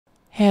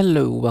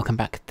Hello, welcome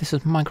back. This is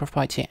Minecraft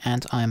Bytes here,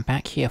 and I am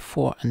back here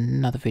for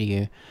another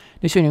video.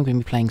 This video I'm going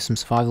to be playing some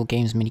survival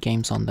games,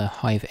 mini-games on the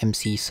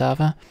HiveMC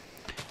server.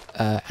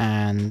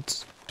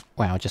 And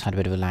wow, I just had a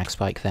bit of a lag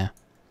spike there.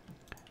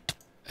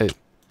 Oh.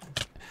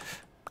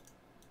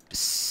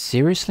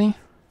 Seriously?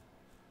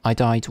 I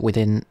died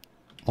within,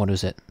 what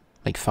was it,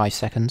 like 5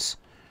 seconds?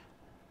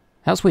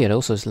 That's weird,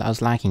 also I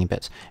was lagging a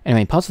bit.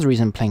 Anyway, part of the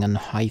reason I'm playing on the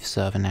Hive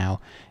server now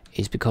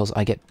is because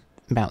I get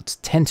about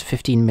 10 to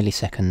 15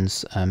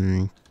 milliseconds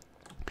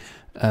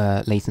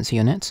latency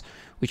on it,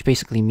 which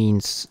basically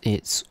means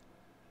it's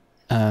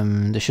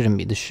there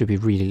should be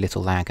really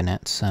little lag in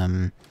it.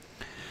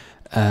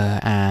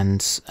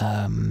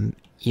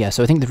 Yeah,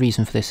 so I think the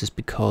reason for this is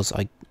because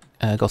I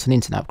got an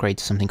internet upgrade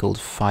to something called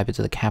fiber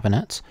to the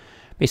cabinet,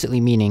 basically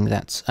meaning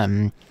that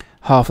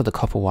half of the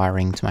copper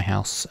wiring to my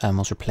house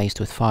was replaced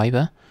with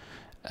fiber.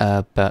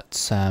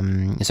 But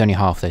it's only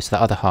half though, so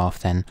the other half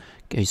then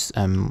goes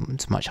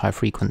to much higher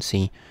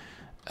frequency.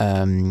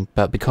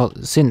 But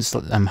since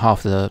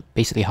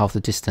basically half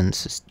the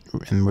distance is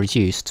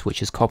reduced,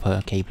 which is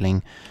copper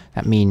cabling,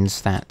 that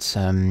means that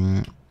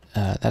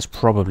that's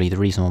probably the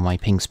reason why my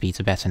ping speeds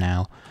are better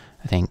now.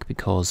 I think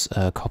because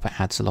copper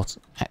adds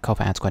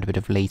quite a bit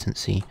of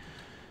latency.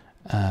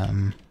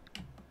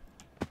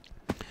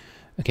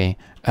 Okay,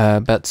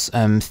 but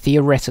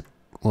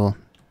well,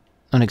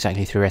 not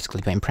exactly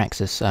theoretically, but in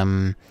practice,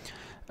 fiber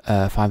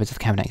to the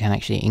cabinet can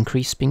actually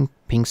increase ping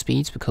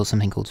speeds because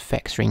something called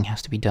vectoring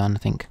has to be done, I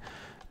think.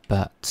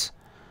 But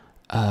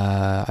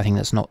I think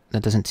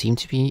that doesn't seem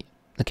to be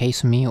the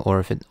case for me,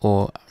 or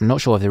I'm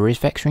not sure if there is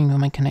vectoring on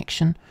my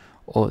connection,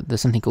 or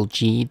there's something called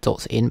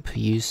g.imp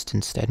used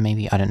instead,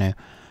 maybe, I don't know.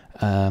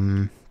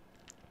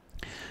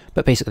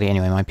 But basically,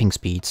 anyway, my ping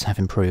speeds have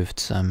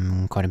improved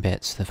quite a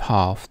bit. They've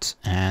halved,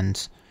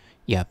 and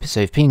yeah, so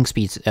if ping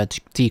speeds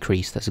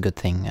decrease, that's a good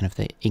thing, and if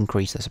they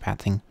increase, that's a bad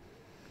thing.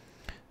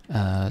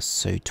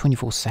 So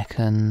 24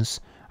 seconds.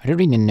 I don't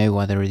really know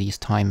why there are these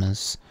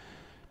timers.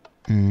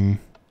 I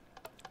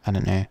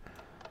don't know.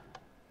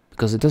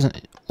 Because it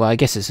doesn't... Well, I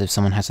guess it's if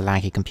someone has a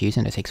laggy computer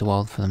and it takes a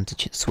while for them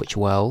to switch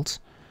worlds.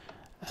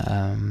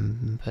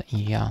 But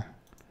yeah.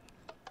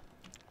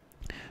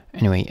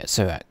 Anyway,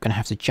 so I'm going to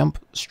have to jump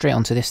straight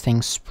onto this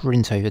thing,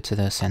 sprint over to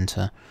the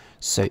center.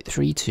 So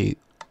 3, 2,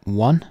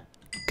 1,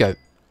 go.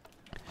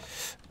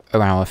 Oh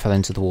wow, I fell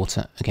into the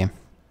water. Okay.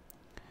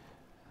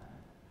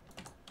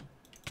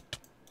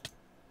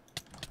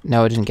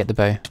 No, I didn't get the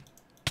bow.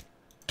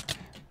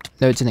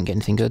 No, it didn't get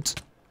anything good.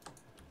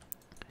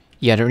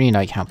 Yeah, I don't really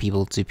like how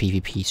people do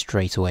PvP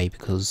straight away,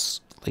 because,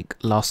 like,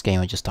 last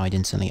game I just died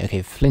instantly.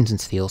 Okay, flint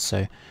and steel,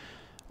 so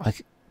I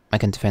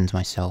can defend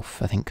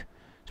myself, I think.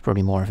 It's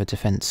probably more of a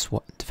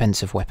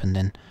defensive weapon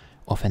than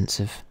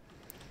offensive.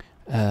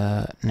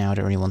 Now I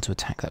don't really want to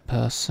attack that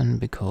person,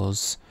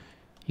 because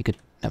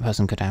that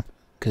person could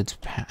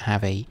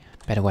have a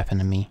better weapon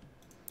than me.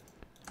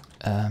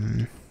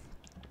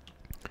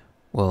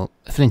 Well,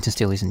 flint and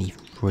steel isn't even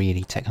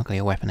really technically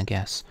a weapon, I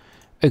guess.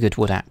 Oh good,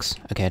 wood axe.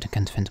 Okay, I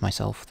can defend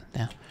myself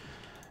there.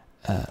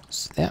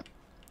 So there.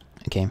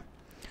 Okay.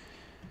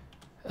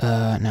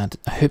 Now,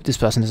 I hope this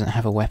person doesn't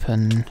have a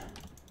weapon.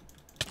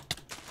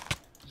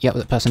 Yep,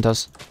 that person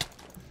does.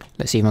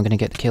 Let's see if I'm going to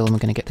get the kill. Am I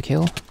going to get the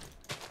kill?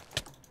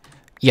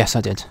 Yes,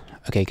 I did.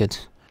 Okay, good.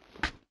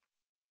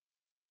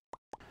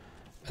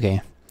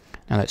 Okay.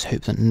 Now let's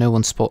hope that no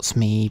one spots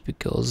me,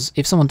 because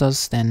if someone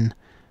does, then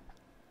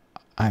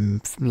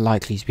I'm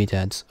likely to be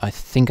dead. I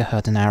think I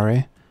heard an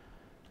arrow.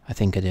 I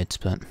think I did,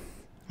 but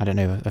I don't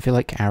know. I feel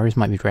like arrows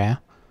might be rare.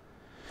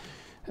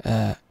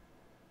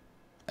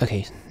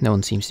 Okay, no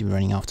one seems to be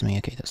running after me.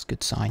 Okay, that's a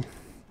good sign.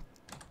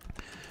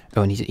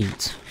 Oh, I need to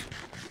eat.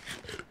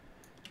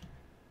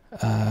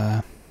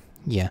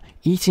 Yeah,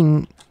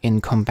 eating in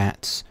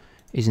combat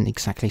isn't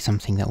exactly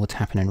something that would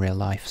happen in real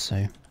life,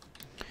 so...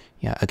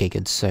 Yeah, okay,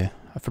 good. So,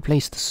 I've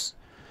replaced this...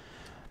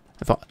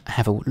 I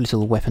have a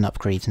little weapon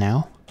upgrade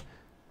now.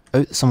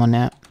 Oh, someone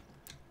there.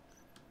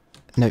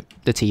 No,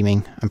 they're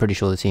teaming. I'm pretty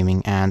sure they're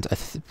teaming, and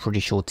I'm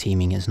pretty sure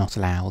teaming is not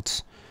allowed.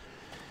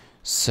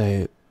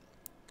 So,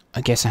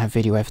 I guess I have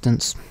video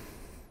evidence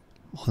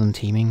of them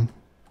teaming.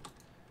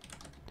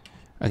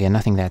 Okay,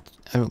 nothing there.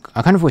 Oh,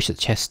 I kind of wish that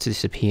chests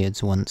disappeared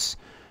once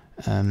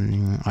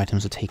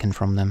items are taken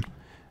from them.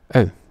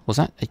 Oh, was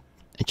that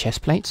a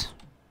chest plate?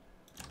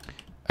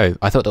 Oh,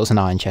 I thought that was an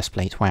iron chest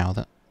plate. Wow,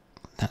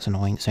 that's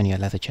annoying. It's only a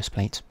leather chest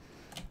plate.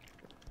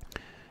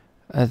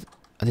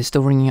 Are they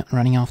still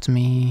running after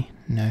me?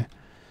 No.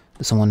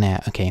 There's someone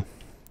there. Okay.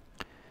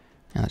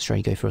 Now let's try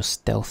to go for a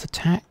stealth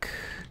attack.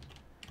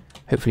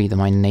 Hopefully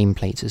my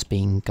nameplate is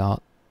being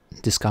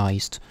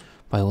disguised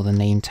by all the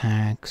name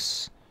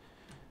tags.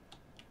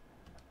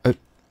 Oh,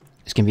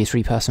 it's going to be a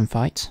 3-person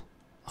fight.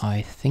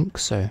 I think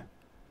so.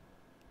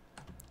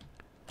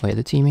 Wait,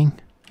 they're teaming?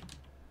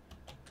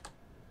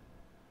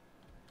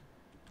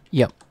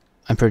 Yep,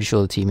 I'm pretty sure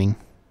they're teaming.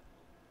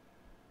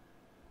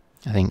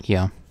 I think,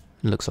 yeah.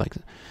 It looks like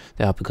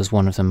they are, because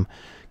one of them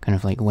kind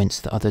of like went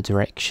the other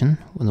direction.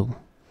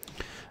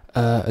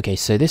 Okay,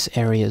 so this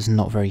area is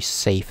not very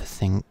safe, I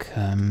think.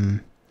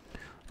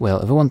 Well,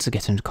 if I want to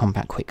get into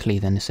combat quickly,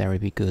 then this area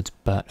would be good,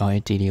 but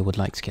ideally I would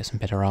like to get some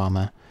better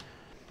armor.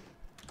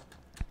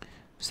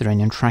 Is there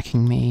anyone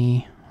tracking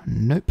me?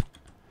 Nope.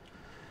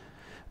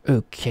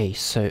 Okay,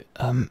 so,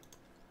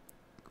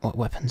 what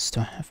weapons do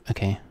I have?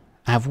 Okay,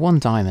 I have 1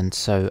 diamond,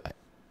 so,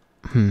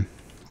 can't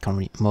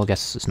really, well, I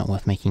guess it's not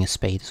worth making a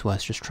spade, it's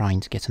worth just trying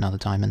to get another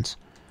diamond.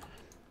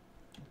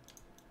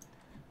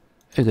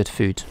 Oh, good,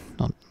 food.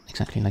 Not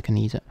exactly like I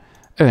need it.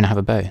 Oh, and I have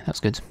a bow, that's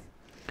good.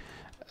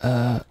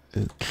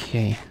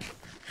 Okay.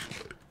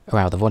 Oh,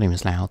 wow, the volume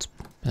is loud,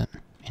 but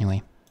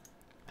anyway.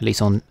 At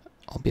least I'll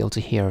be able to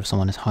hear if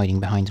someone is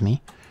hiding behind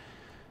me.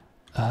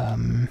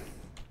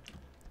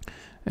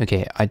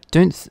 Okay, I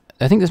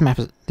think this map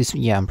is,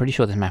 yeah, I'm pretty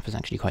sure this map is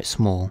actually quite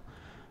small.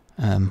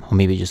 Or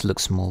maybe it just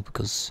looks small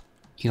because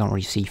you can't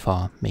really see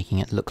far, making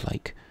it look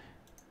like,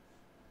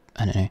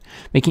 I don't know,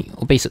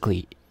 or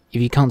basically,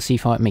 if you can't see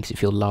far, it makes it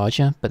feel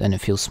larger, but then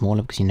it feels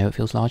smaller because you know it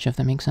feels larger, if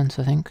that makes sense,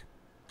 I think.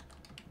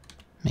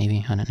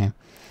 Maybe, I don't know.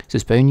 Is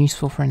this bone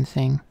useful for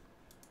anything?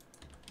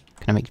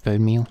 Can I make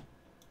bone meal?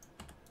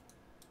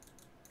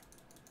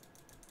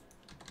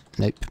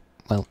 Nope.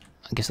 Well,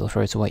 I guess I'll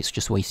throw it away, it's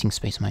just wasting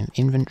space in my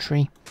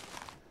inventory.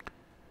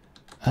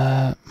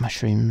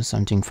 Mushrooms,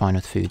 I'm doing fine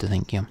with food, I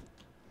think, yeah.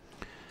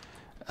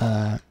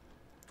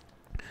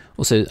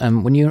 Also,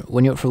 when you're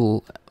at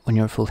full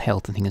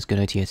health, I think it's a good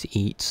idea to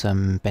eat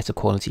some better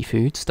quality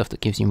food, stuff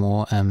that gives you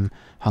more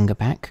hunger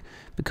back,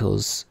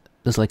 because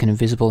there's like an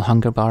invisible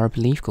hunger bar, I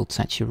believe, called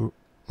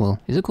well,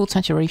 is it called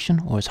saturation,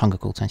 or is hunger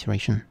called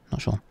saturation?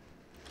 Not sure.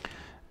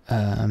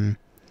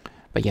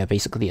 But yeah,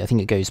 basically, I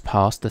think it goes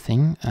past the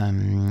thing.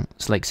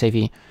 It's like, say if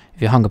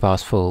your hunger bar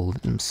is full,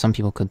 some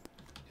people could,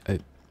 oh,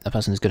 that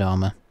person has good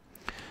armor.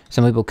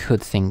 Some people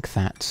could think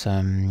that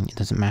it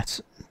doesn't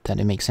matter,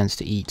 that it makes sense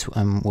to eat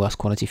worse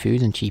quality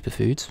food and cheaper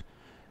foods,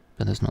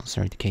 but that's not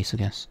necessarily the case, I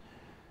guess.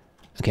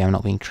 Okay, I'm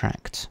not being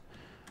tracked.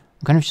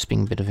 I'm kind of just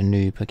being a bit of a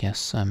noob, I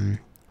guess. I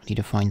need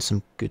to find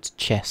some good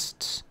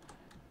chests.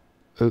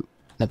 Oh,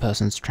 that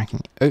person's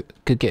tracking me. Oh,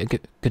 good to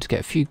get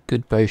a few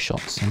good bow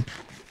shots in.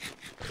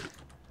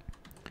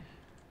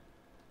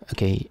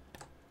 Okay.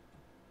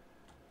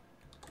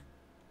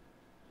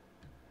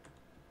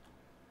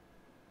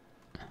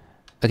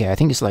 Okay, I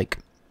think it's like,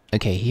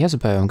 okay, he has a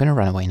bow, I'm gonna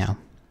run away now.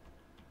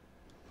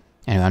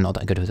 Anyway, I'm not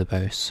that good with a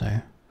bow,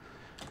 so,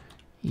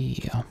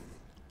 yeah.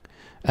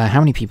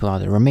 How many people are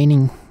there?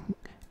 Remaining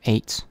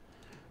 8.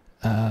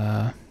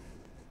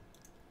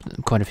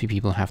 Quite a few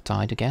people have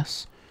died, I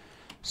guess.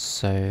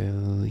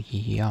 So,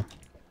 yeah.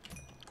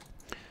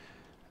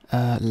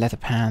 Leather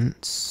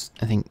pants.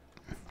 I think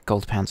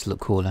gold pants look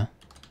cooler.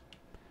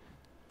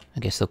 I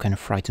guess they'll kind of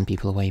frighten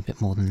people away a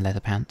bit more than leather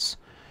pants.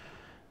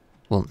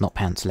 Well, not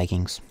pants,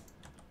 leggings.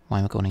 Why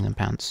am I calling them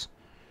pants?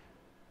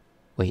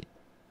 Wait.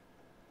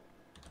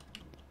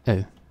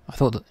 Oh, I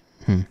thought that...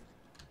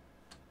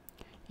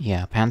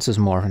 Yeah, pants is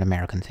more of an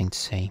American thing to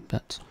say,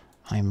 but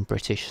I'm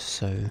British,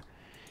 so...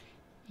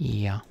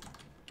 Yeah.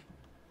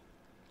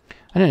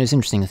 I don't know, it's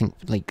interesting, I think,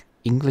 like,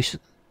 English...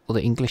 Or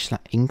the English...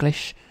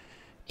 Okay,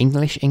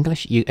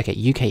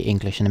 UK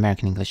English and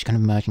American English are kind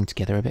of merging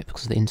together a bit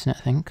because of the internet,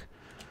 I think.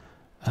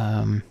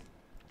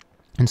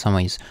 In some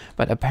ways.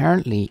 But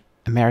apparently,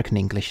 American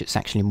English is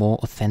actually more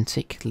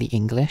authentically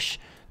English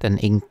than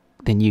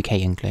UK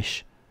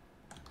English.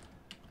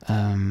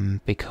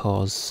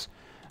 Because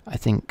I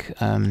think...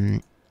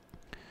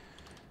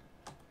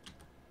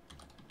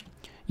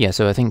 yeah,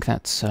 so I think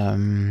that's...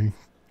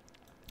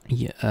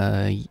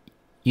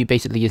 you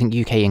think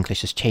UK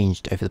English has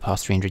changed over the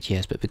past 300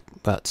 years,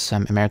 but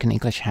American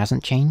English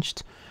hasn't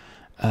changed.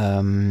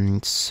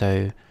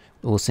 So,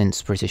 or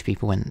since British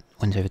people went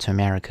over to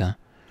America.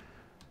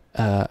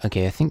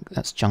 Okay, I think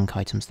that's junk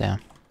items there.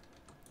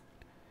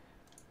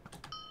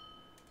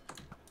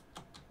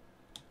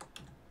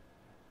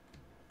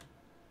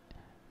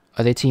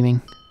 Are they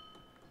teaming?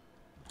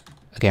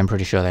 Okay, I'm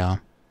pretty sure they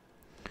are.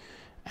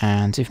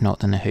 And if not,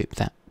 then I hope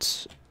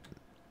that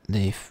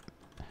they've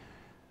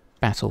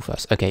battle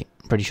first. Okay,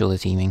 pretty sure they're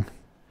teaming.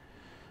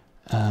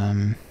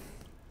 Okay,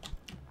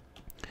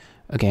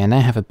 and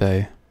they have a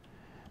bow.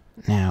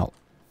 Now,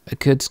 I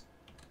could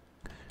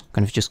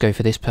kind of just go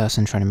for this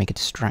person, trying to make a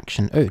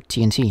distraction. Oh,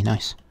 TNT,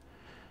 nice.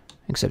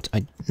 Except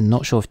I'm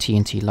not sure if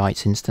TNT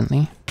lights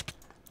instantly.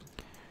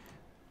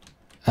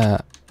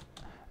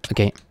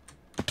 Okay.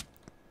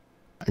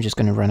 I'm just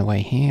going to run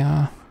away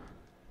here.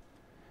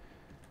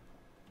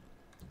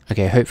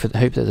 Okay, I hope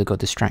that they got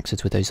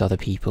distracted with those other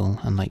people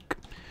and like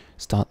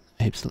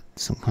hope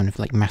some kind of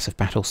like massive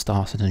battle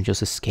started and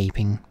just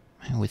escaping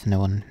with no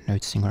one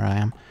noticing where I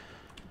am.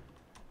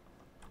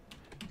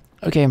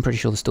 Okay, I'm pretty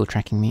sure they're still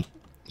tracking me.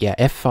 Yeah,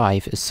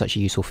 F5 is such a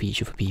useful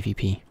feature for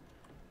PvP.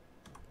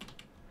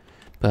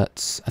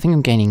 But I think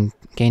I'm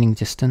gaining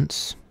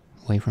distance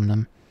away from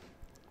them.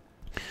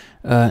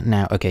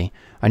 Now, okay,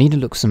 I need to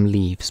look some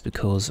leaves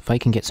because if I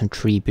can get some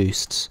tree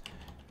boosts.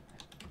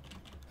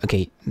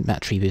 Okay,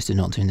 that tree boost did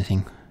not do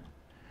anything.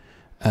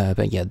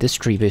 But yeah, this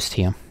tree boost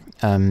here.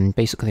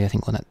 Basically, I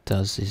think what that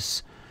does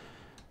is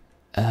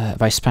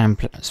if I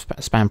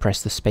spam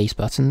press the space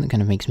button, it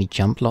kind of makes me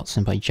jump lots,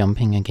 and by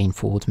jumping I gain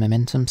forward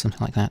momentum,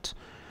 something like that.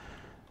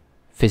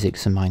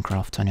 Physics in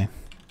Minecraft, I know.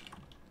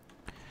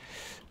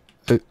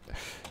 Oh.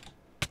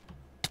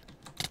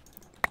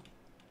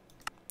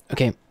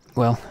 Okay,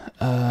 well,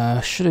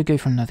 should I go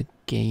for another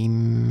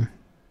game?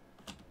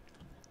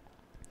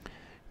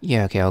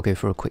 Yeah, okay, I'll go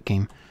for a quick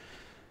game.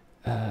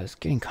 It's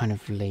getting kind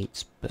of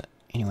late, but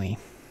anyway.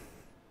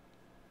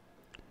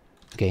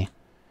 Okay.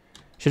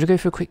 Should I go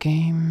for a quick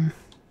game?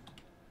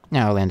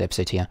 No, I'll end the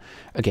episode here.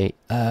 Okay,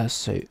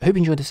 so, hope you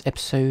enjoyed this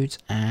episode,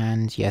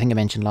 and yeah, I think I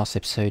mentioned last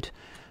episode,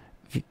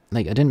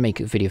 like, I didn't make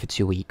a video for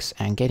 2 weeks,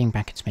 and getting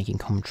back into making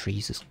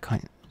commentaries is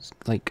kind of,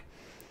 like,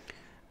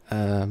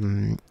 I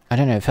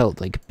don't know, it felt,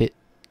 like, a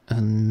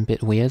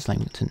bit weird, like,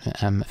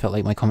 it felt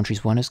like my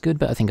commentaries weren't as good,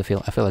 but I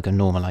feel like I'm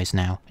normalized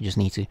now.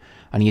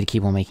 I need to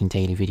keep on making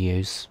daily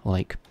videos, or,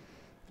 like,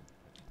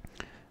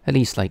 at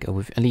least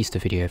a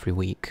video every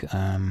week,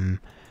 and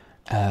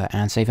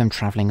say if I'm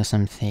traveling or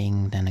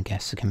something, then I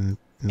guess I can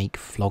make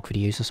vlog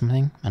videos or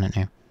something. I don't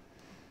know.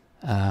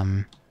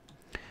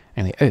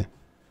 Anyway,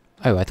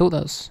 oh, I thought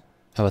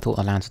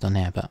I landed on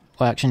there, but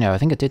well, actually no, I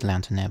think I did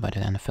land on there, but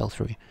then I fell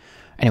through.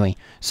 Anyway,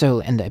 so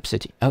end the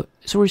episode. Oh,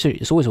 it's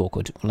always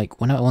awkward. Like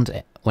when I want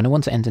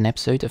to end an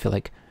episode, I feel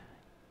like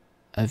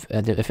oh,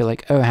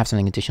 I have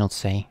something additional to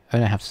say.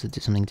 Oh, I have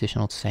something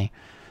additional to say.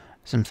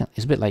 Something.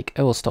 It's a bit like,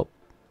 oh,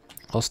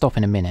 I'll stop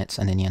in a minute,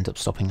 and then you end up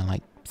stopping in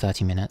like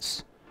 30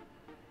 minutes.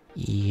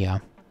 Yeah.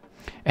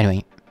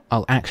 Anyway,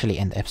 I'll actually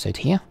end the episode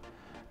here.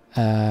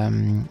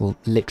 We'll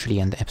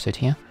literally end the episode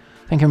here.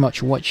 Thank you very much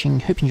for watching.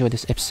 Hope you enjoyed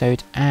this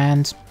episode,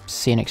 and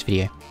see you next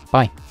video.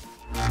 Bye.